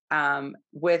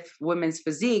 With women's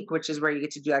physique, which is where you get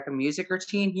to do like a music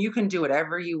routine, you can do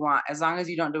whatever you want as long as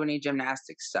you don't do any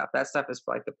gymnastic stuff. That stuff is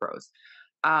for like the pros.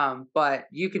 But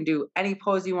you can do any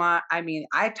pose you want. I mean,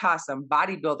 I toss some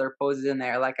bodybuilder poses in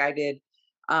there like I did.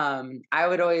 I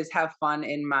would always have fun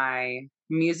in my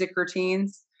music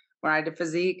routines when I did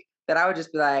physique, that I would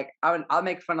just be like, I'll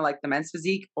make fun of like the men's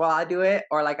physique while I do it,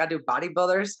 or like I do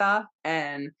bodybuilder stuff,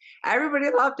 and everybody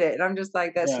loved it. And I'm just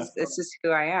like, Yeah. it's just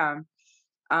who I am.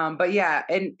 But yeah,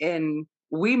 and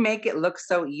we make it look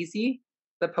so easy,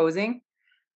 the posing,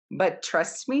 but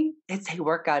trust me, it's a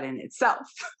workout in itself.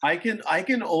 I can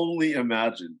only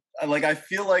imagine. Like, I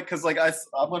feel like, because like I'm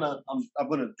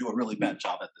gonna do a really bad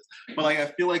job at this, but like I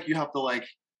feel like you have to like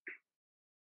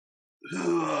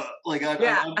like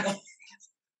Yeah, I'm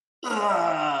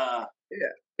uh, yeah,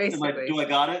 do basically. I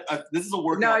got it? This is a No,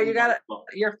 workout in you and of gotta itself.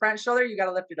 your front shoulder, you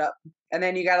gotta lift it up, and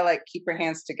then you gotta like keep your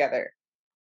hands together.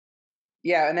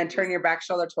 Yeah, and then turn your back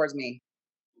shoulder towards me.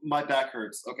 My back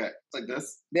hurts. Okay, like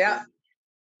this. Yeah.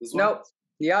 This one. Nope.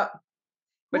 Yep.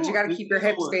 But you Ooh, gotta this keep your is a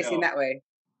hips facing workout. that way.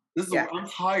 This is a. Yeah. I'm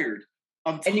tired.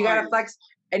 I'm And you gotta tired. flex,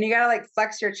 and you gotta like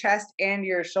flex your chest and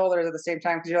your shoulders at the same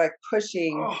time because you're like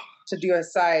pushing Oh, to do a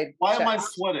side why am I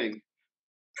chest. sweating?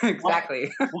 Why?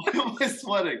 Exactly. Why am I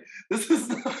sweating? This is.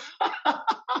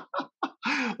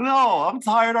 No, I'm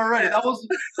tired already. Yeah. That was.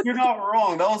 You're not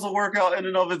wrong. That was a workout in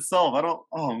and of itself. I don't.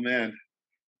 Oh man.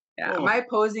 Yeah. Oh. My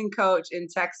posing coach in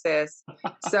Texas.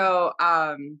 So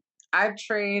I've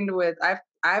trained with I'm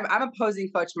a posing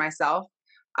coach myself.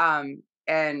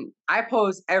 And I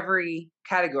pose every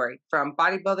category from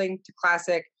bodybuilding to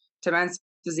classic to men's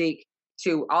physique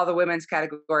to all the women's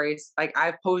categories. Like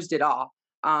I've posed it all.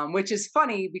 Which is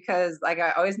funny because like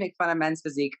I always make fun of men's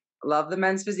physique. Love the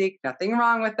men's physique, nothing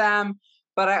wrong with them.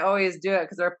 but I always do it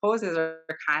because our poses are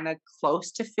kind of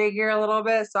close to figure a little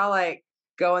bit. So I like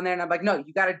go in there and I'm like, no,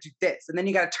 you got to do this, and then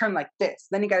you got to turn like this,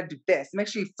 then you got to do this. Make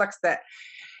sure you flex that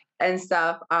and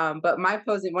stuff. But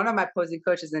one of my posing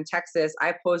coaches in Texas,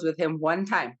 I posed with him one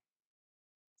time.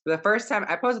 The first time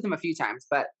I posed with him a few times,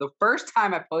 but the first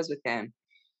time I posed with him,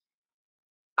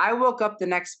 I woke up the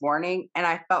next morning and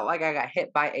I felt like I got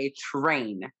hit by a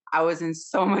train. I was in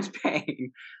so much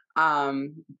pain.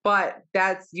 But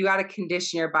that's you got to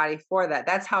condition your body for that.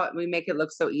 That's how we make it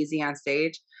look so easy on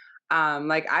stage.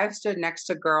 Like I've stood next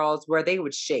to girls where they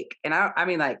would shake, and I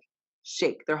mean like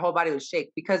shake. Their whole body would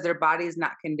shake because their body is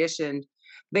not conditioned.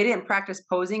 They didn't practice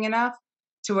posing enough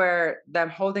to where them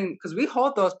holding because we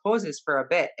hold those poses for a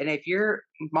bit, and if your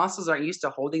muscles aren't used to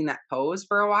holding that pose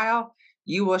for a while,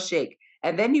 you will shake,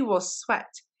 and then you will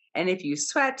sweat. And if you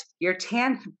sweat, your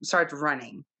tan starts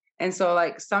running. And so,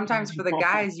 like, sometimes for the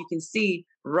guys, you can see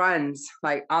runs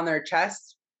like on their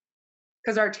chest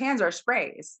because our tans are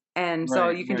sprays. And so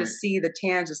Right, you can right. just see the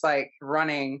tan just like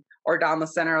running or down the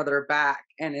center of their back.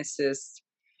 And it's just,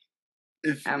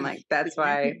 If I'm if like, if that's you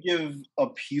why. could give a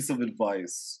piece of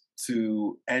advice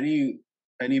to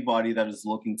anybody that is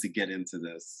looking to get into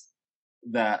this,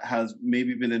 that has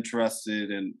maybe been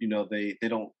interested and they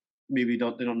don't they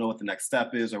don't know what the next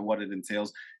step is or what it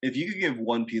entails. If you could give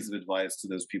one piece of advice to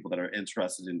those people that are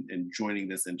interested in joining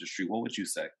this industry, what would you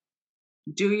say?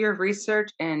 Do your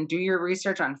research and do your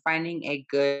research on finding a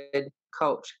good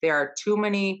coach. There are too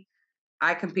many.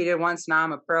 I competed once, now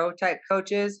I'm a pro type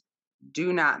coaches.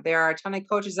 Do not. There are a ton of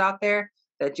coaches out there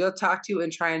that you'll talk to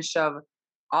and try and shove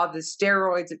all the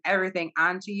steroids and everything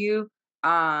onto you.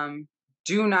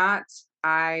 Do not.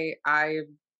 I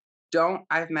don't.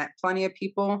 I've met plenty of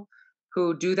people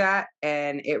who do that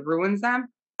and it ruins them.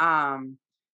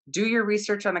 Do your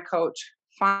research on a coach,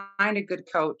 find a good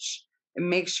coach, and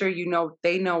make sure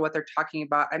they know what they're talking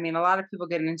about. I mean, a lot of people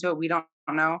getting into it, we don't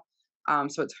know.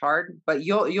 So it's hard, but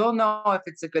you'll know if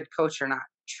it's a good coach or not.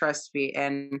 Trust me.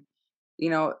 And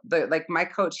the like my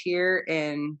coach here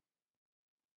in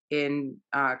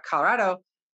Colorado,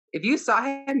 if you saw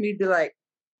him, you'd be like,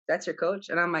 "That's your coach,"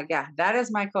 and I'm like, "Yeah, that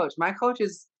is my coach. My coach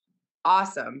is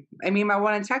awesome. I mean, my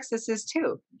one in Texas is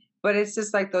too, but it's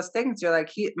just like those things. You're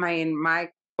like, my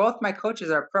both my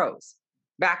coaches are pros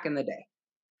back in the day.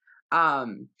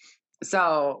 Um,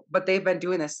 so, but they've been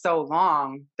doing this so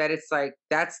long that it's like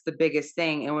that's the biggest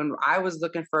thing. And when I was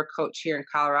looking for a coach here in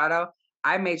Colorado,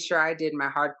 I made sure I did my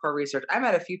hardcore research. I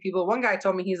met a few people. One guy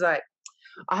told me he's like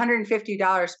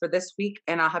 $150 for this week,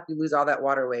 and I'll help you lose all that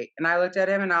water weight. And I looked at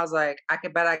him and I was like, I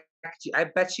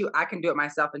bet you I can do it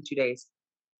myself in 2 days.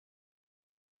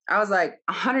 I was like,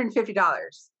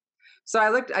 $150. So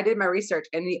I did my research,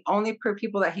 and the only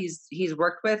people that he's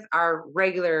worked with are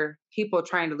regular people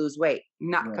trying to lose weight,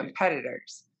 not Right.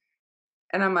 competitors.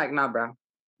 And I'm like, no, bro,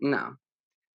 no,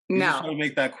 He's just trying no. to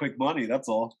make that quick money. That's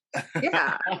all.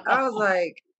 Yeah. I was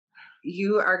like,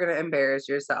 you are gonna embarrass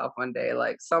yourself one day.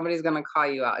 Like somebody's gonna call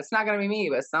you out. It's not gonna be me,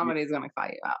 but Yeah, somebody's gonna call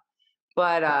you out.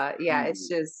 But that's yeah, it's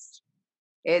crazy. just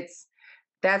it's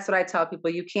that's what I tell people.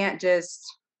 You can't just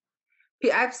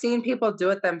I've seen people do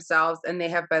it themselves and they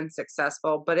have been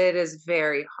successful, but it is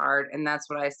very hard. And that's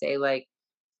what I say, like,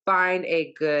 find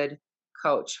a good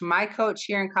coach. My coach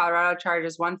here in Colorado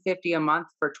charges 150 a month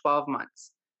for 12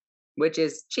 months, which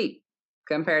is cheap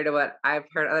compared to what I've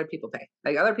heard other people pay.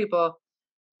 Like other people,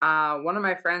 one of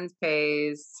my friends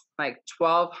pays like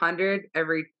 1,200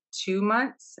 every 2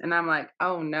 months. And I'm like,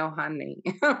 oh no, honey.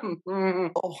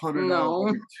 $1,200 No.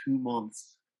 every 2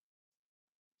 months.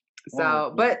 Oh my So,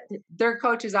 goodness. but their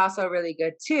coach is also really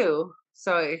good too.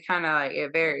 So it kind of like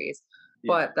it varies.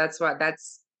 Yeah. But that's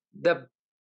the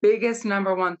biggest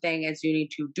number one thing is you need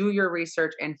to do your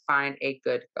research and find a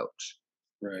good coach.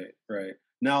 Right, right.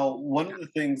 Now, one Yeah. of the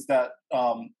things that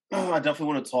I definitely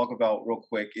want to talk about real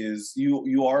quick is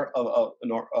you are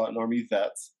an army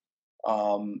vet,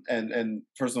 and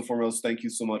first and foremost, thank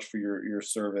you so much for your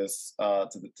service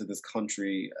to this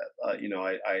country.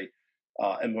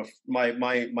 And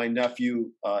my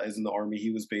nephew is in the army.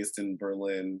 He was based in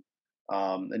Berlin,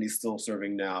 and he's still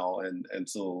serving now. And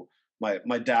so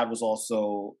my dad was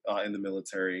also in the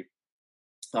military.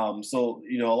 So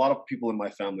a lot of people in my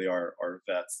family are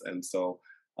vets, and so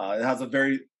it has a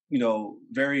very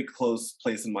very close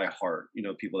place in my heart.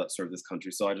 People that serve this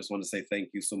country. So I just want to say thank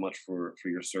you so much for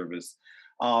your service.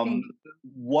 Thank Um, you.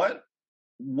 what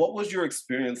what was your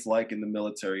experience like in the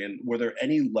military, and were there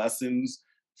any lessons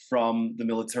from the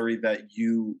military that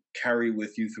you carry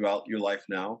with you throughout your life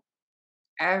now?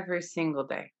 Every single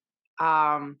day.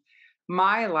 Um,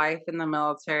 my life in the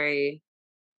military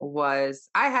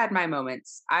I had my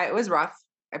moments. It was rough.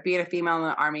 being a female in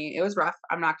the Army, it was rough.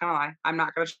 I'm not gonna lie. I'm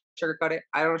not gonna sugarcoat it.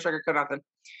 I don't sugarcoat nothing.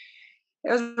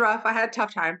 It was rough. I had a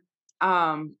tough time.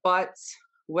 But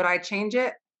would I change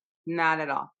it? Not at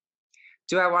all.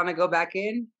 Do I want to go back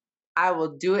in? I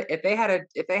will do it. If they had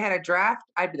a draft,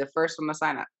 I'd be the first one to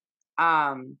sign up.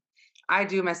 I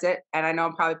do miss it, and I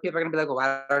know probably people are gonna be like, "Well,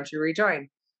 why don't you rejoin?"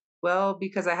 Well,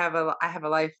 because I have a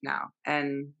life now,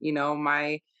 and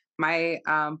my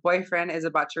boyfriend is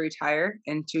about to retire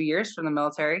in 2 years from the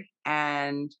military,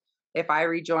 and if I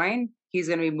rejoin, he's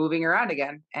going to be moving around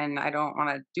again, and I don't want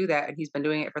to do that. And he's been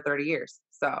doing it for 30 years,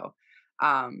 so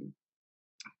um,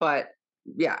 but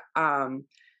yeah,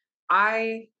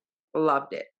 I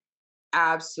loved it,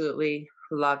 absolutely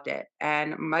loved it,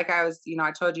 and like I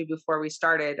told you before we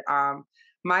started,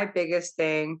 my biggest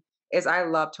thing is I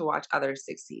love to watch others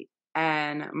succeed.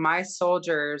 And my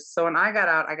soldiers, so when I got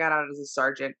out as a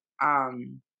sergeant,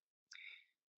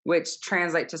 which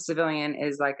translate to civilian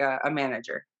is like a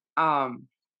manager,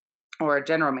 or a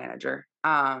general manager.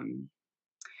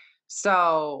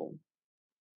 So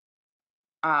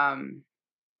um,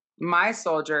 my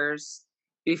soldiers,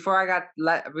 before I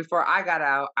got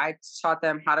out, I taught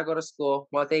them how to go to school,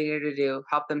 what they needed to do,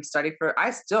 help them study for.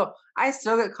 I still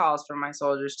get calls from my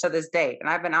soldiers to this day, and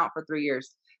I've been out for 3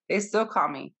 years. They still call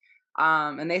me,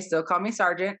 and they still call me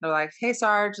sergeant. They're like, "Hey,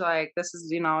 Sarge, like this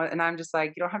is," and I'm just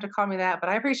like, "You don't have to call me that, but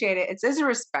I appreciate it. It's a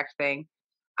respect thing."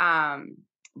 Um,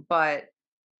 but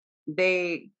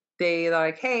they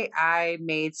like, "Hey, I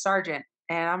made sergeant."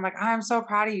 And I'm like, "I'm so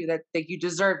proud of you, that you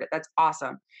deserved it. That's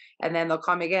awesome." And then they'll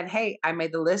call me again, "Hey, I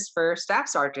made the list for staff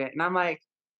sergeant." And I'm like,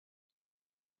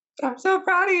 "I'm so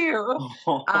proud of you."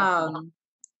 Um,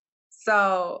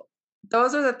 so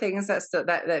those are the things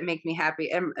that make me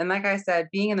happy. And like I said,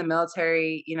 being in the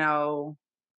military,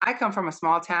 I come from a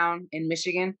small town in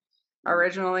Michigan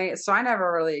originally, so I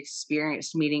never really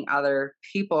experienced meeting other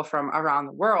people from around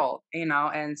the world,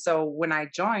 And so when I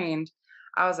joined,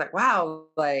 I was like, wow,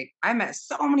 like I met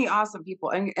so many awesome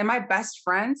people, and my best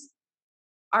friends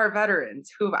are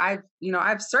veterans who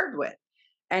I've served with,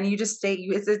 and you just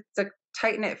it's a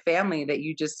tight knit family that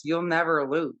you'll never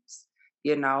lose,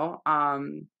 you know.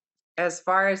 As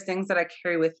far as things that I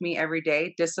carry with me every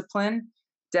day, discipline,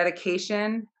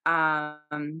 dedication,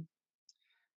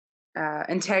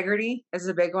 integrity is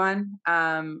a big one.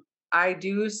 I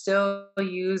do still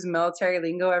use military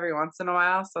lingo every once in a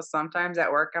while, so sometimes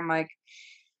at work I'm like,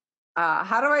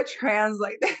 how do I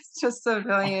translate this to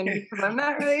civilian? Because I'm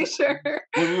not really sure.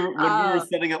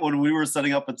 When we were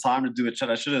setting up a time to do a chat,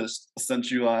 I should have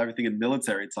sent you everything in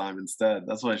military time instead.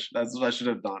 That's what I should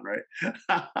have done, right?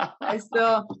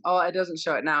 It doesn't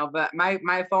show it now, but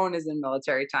my phone is in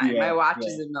military time. Yeah, My watch yeah.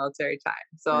 is in military time.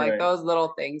 So like Right. those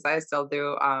little things I still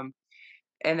do.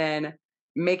 And then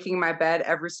making my bed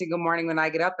every single morning when I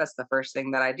get up, that's the first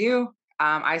thing that I do.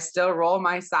 I still roll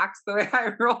my socks the way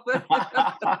I roll them.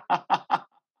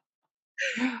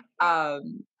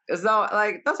 So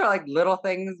like those are like little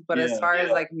things, but as Yeah. far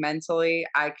as like mentally,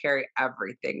 I carry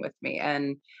everything with me.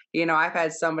 And I've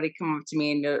had somebody come up to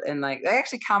me and like they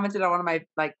actually commented on one of my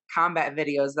like combat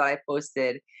videos that I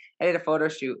posted. I did a photo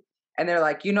shoot, and they're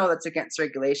like, that's against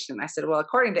regulation. I said, well,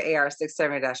 according to AR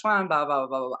 670-1, blah blah blah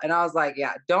blah blah. And I was like,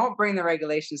 yeah, don't bring the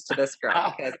regulations to this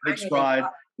girl because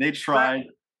They tried.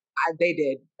 they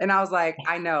did, and I was like,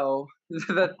 I know,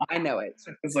 I know it.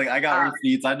 It's like I got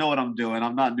receipts. I know what I'm doing.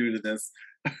 I'm not new to this.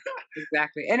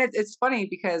 Exactly. And it's funny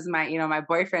because my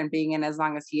boyfriend being in as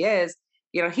long as he is,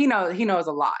 he knows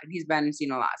a lot, and he's been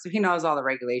a lot. So he knows all the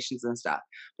regulations and stuff.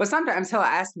 But sometimes he'll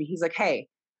ask me, he's like, "Hey,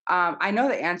 I know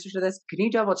the answer to this. Can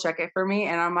you double check it for me?"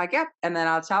 And I'm like, "Yep." And then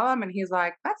I'll tell him, and he's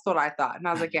like, "That's what I thought." And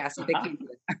I was like, "Yeah, so they keep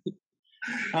it."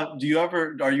 Are you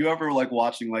ever like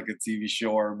watching like a TV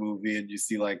show or a movie and you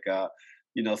see like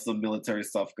some military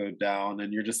stuff go down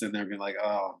and you're just in there being like,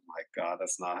 oh my God,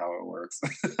 that's not how it works.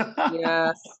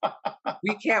 Yes.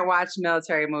 We can't watch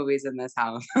military movies in this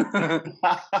house.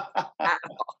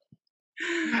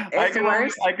 It's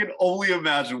worse. I can only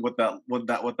imagine what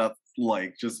that's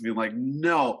like. Just being like,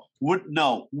 no, what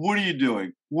are you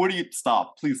doing?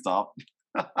 Stop, please stop.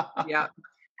 Yeah.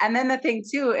 And then the thing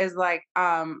too is like,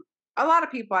 a lot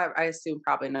of people I assume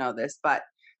probably know this, but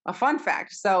a fun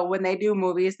fact. So when they do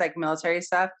movies like military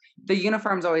stuff, the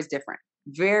uniform's always different.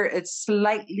 It's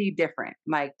slightly different.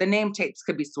 Like the name tapes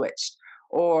could be switched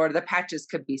or the patches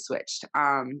could be switched.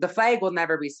 The flag will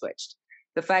never be switched.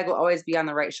 The flag will always be on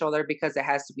the right shoulder because it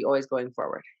has to be always going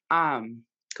forward.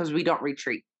 Because we don't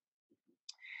retreat.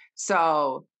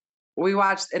 So we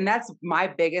watched, and that's my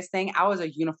biggest thing. I was a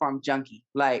uniform junkie.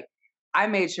 Like I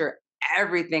made sure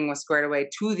everything was squared away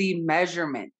to the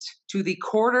measurement, to the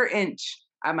quarter inch.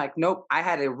 I'm like, nope. I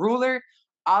had a ruler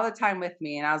all the time with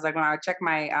me. And I was like, when I would check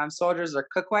my soldiers or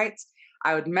cook whites,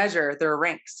 I would measure their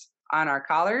ranks on our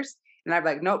collars, and I'd be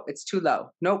like, nope, it's too low.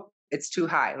 Nope, it's too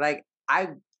high. Like I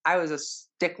was a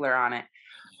stickler on it.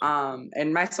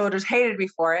 And my soldiers hated me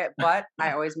for it, but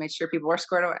I always made sure people were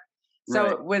squared away. Right.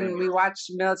 So when we watch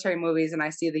military movies and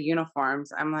I see the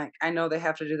uniforms, I'm like, I know they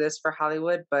have to do this for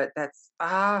Hollywood, but that's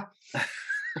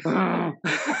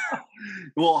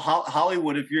Well,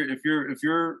 Hollywood, if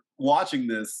you're watching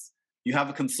this, you have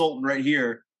a consultant right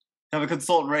here. Have a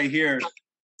consultant right here.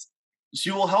 She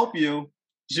will help you.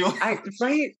 Right.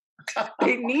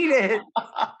 They need it.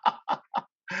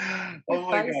 Oh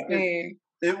my God.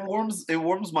 It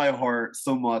warms my heart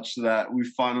so much that we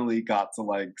finally got to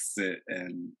like sit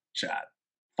and chat.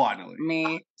 Finally.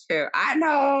 Me too. I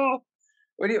know.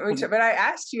 But I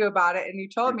asked you about it and you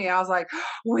told me, I was like,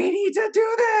 we need to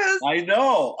do this. I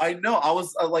know. I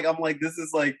was like, I'm like, this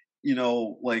is like,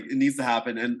 like it needs to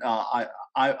happen. And I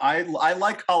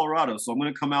like Colorado, so I'm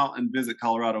gonna come out and visit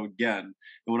Colorado again.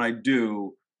 And when I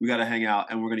do, we gotta hang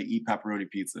out and we're gonna eat pepperoni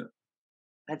pizza.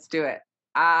 Let's do it.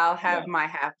 I'll have my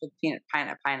half with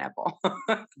pineapple.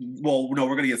 Well, no,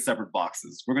 we're gonna get separate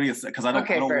boxes. We're gonna get because I don't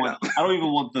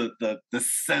even want the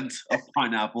scent of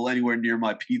pineapple anywhere near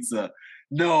my pizza.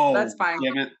 No, that's fine.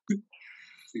 Damn it.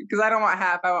 Because I don't want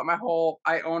half. I want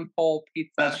I own whole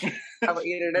pizza. I will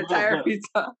eat an entire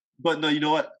pizza. But no, you know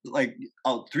what? Like,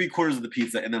 3/4 of the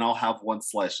pizza, and then I'll have one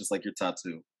slice, just like your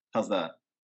tattoo. How's that?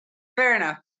 Fair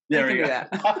enough. There we go. Do that.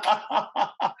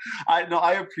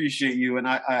 I appreciate you, and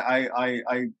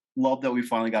I love that we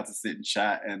finally got to sit and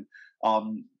chat. And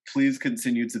please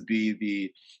continue to be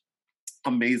the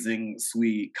amazing,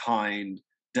 sweet, kind,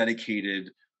 dedicated,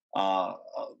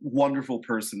 wonderful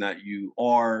person that you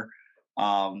are.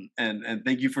 And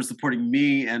thank you for supporting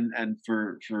me and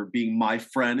for being my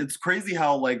friend. It's crazy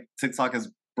how like TikTok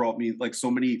has brought me like so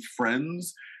many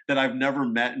friends that I've never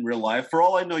met in real life. For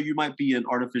all I know, you might be an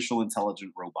artificial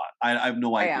intelligent robot. I have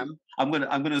no idea. I am. I'm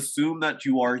gonna assume that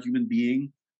you are a human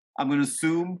being. I'm gonna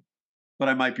assume, but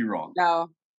I might be wrong. No,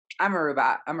 I'm a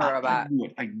robot. I'm a robot.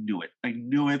 I knew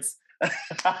it.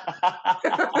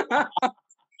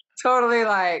 Totally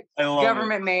like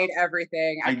government made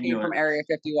everything. I came from Area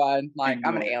 51. Like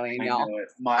I'm an alien, y'all.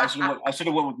 I should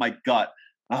have went with my gut.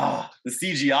 The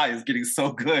CGI is getting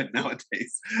so good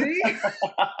nowadays.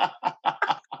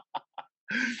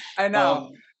 I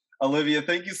know. Olivia,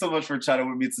 thank you so much for chatting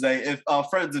with me today. If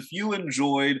friends, if you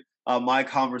enjoyed my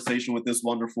conversation with this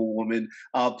wonderful woman,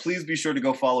 please be sure to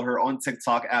go follow her on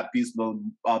TikTok at Beast Mode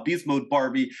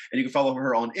Barbie, and you can follow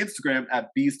her on Instagram at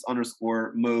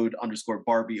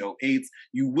Beast_Mode_Barbie08.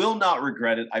 You will not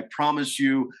regret it. I promise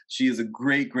you. She is a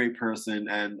great person,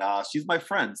 and she's my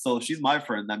friend. So if she's my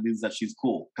friend, that means that she's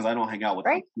cool because I don't hang out with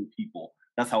cool people.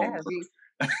 That's how it works.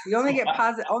 You only get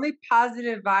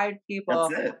positive vibe people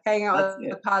hang out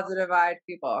with positive vibe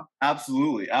people.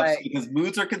 Absolutely. Because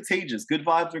moods are contagious. Good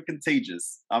vibes are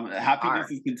contagious.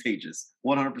 Happiness is contagious.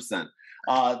 100%.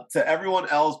 To everyone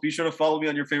else, be sure to follow me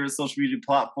on your favorite social media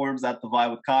platforms at The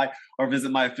Vibe with Kai, or visit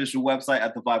my official website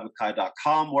at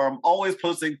thevibewithkai.com, where I'm always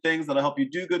posting things that'll help you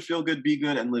do good, feel good, be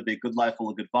good, and live a good life full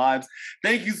of good vibes.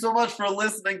 Thank you so much for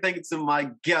listening. Thank you to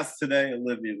my guest today,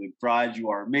 Olivia McBride. You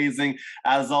are amazing.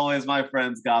 As always, my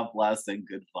friends, God bless and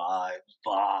good vibes.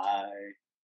 Bye.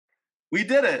 We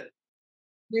did it.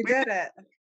 We did it.